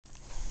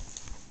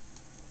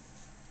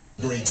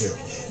Agreed to.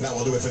 Now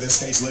we'll do it for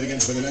this case,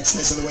 litigants, for the next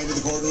case on the way to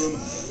the courtroom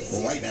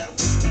right now.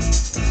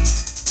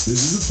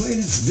 This is the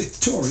plaintiff,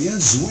 Victoria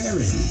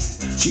Zwerin.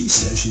 She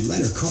says she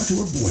lent her car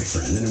to her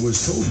boyfriend and it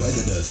was towed by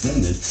the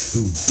defendant,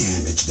 who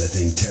damaged the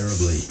thing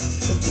terribly.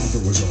 The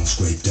bumper was all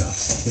scraped up.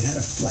 It had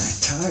a flat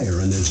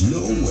tire, and there's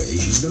no way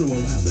she's going to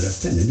allow the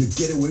defendant to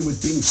get away with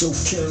being so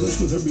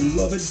careless with her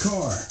beloved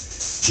car.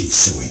 She's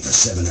suing for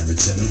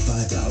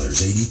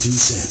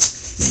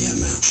 $775.82, the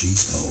amount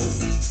she's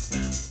owed.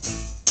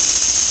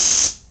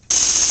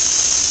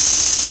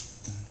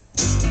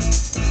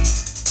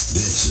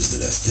 This is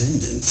the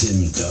defendant,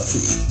 Tim Duffy.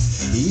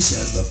 He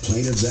says the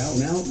plaintiff's out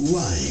and out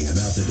lying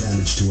about the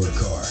damage to her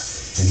car,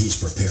 and he's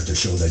prepared to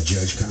show the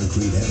judge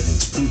concrete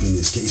evidence proving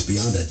his case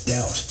beyond a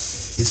doubt.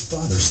 His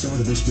father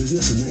started this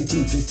business in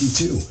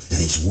 1952, and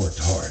he's worked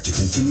hard to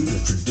continue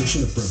the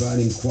tradition of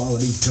providing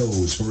quality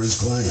tows for his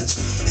clients,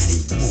 and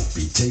he won't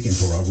be taken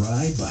for a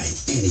ride by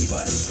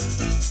anybody.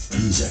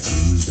 He's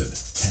accused of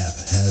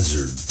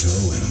haphazard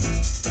towing.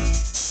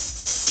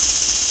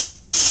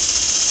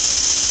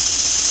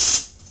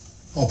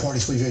 All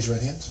parties, please raise your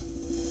right hands.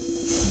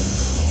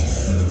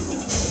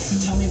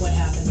 Tell me what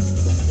happened.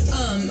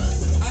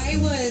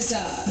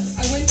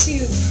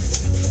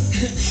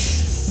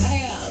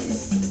 I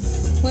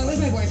went with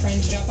my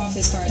boyfriend to drop off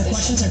his car at The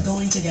questions are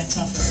going to get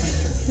tougher. I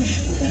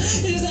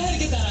had to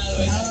get that out of the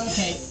way.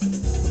 Okay.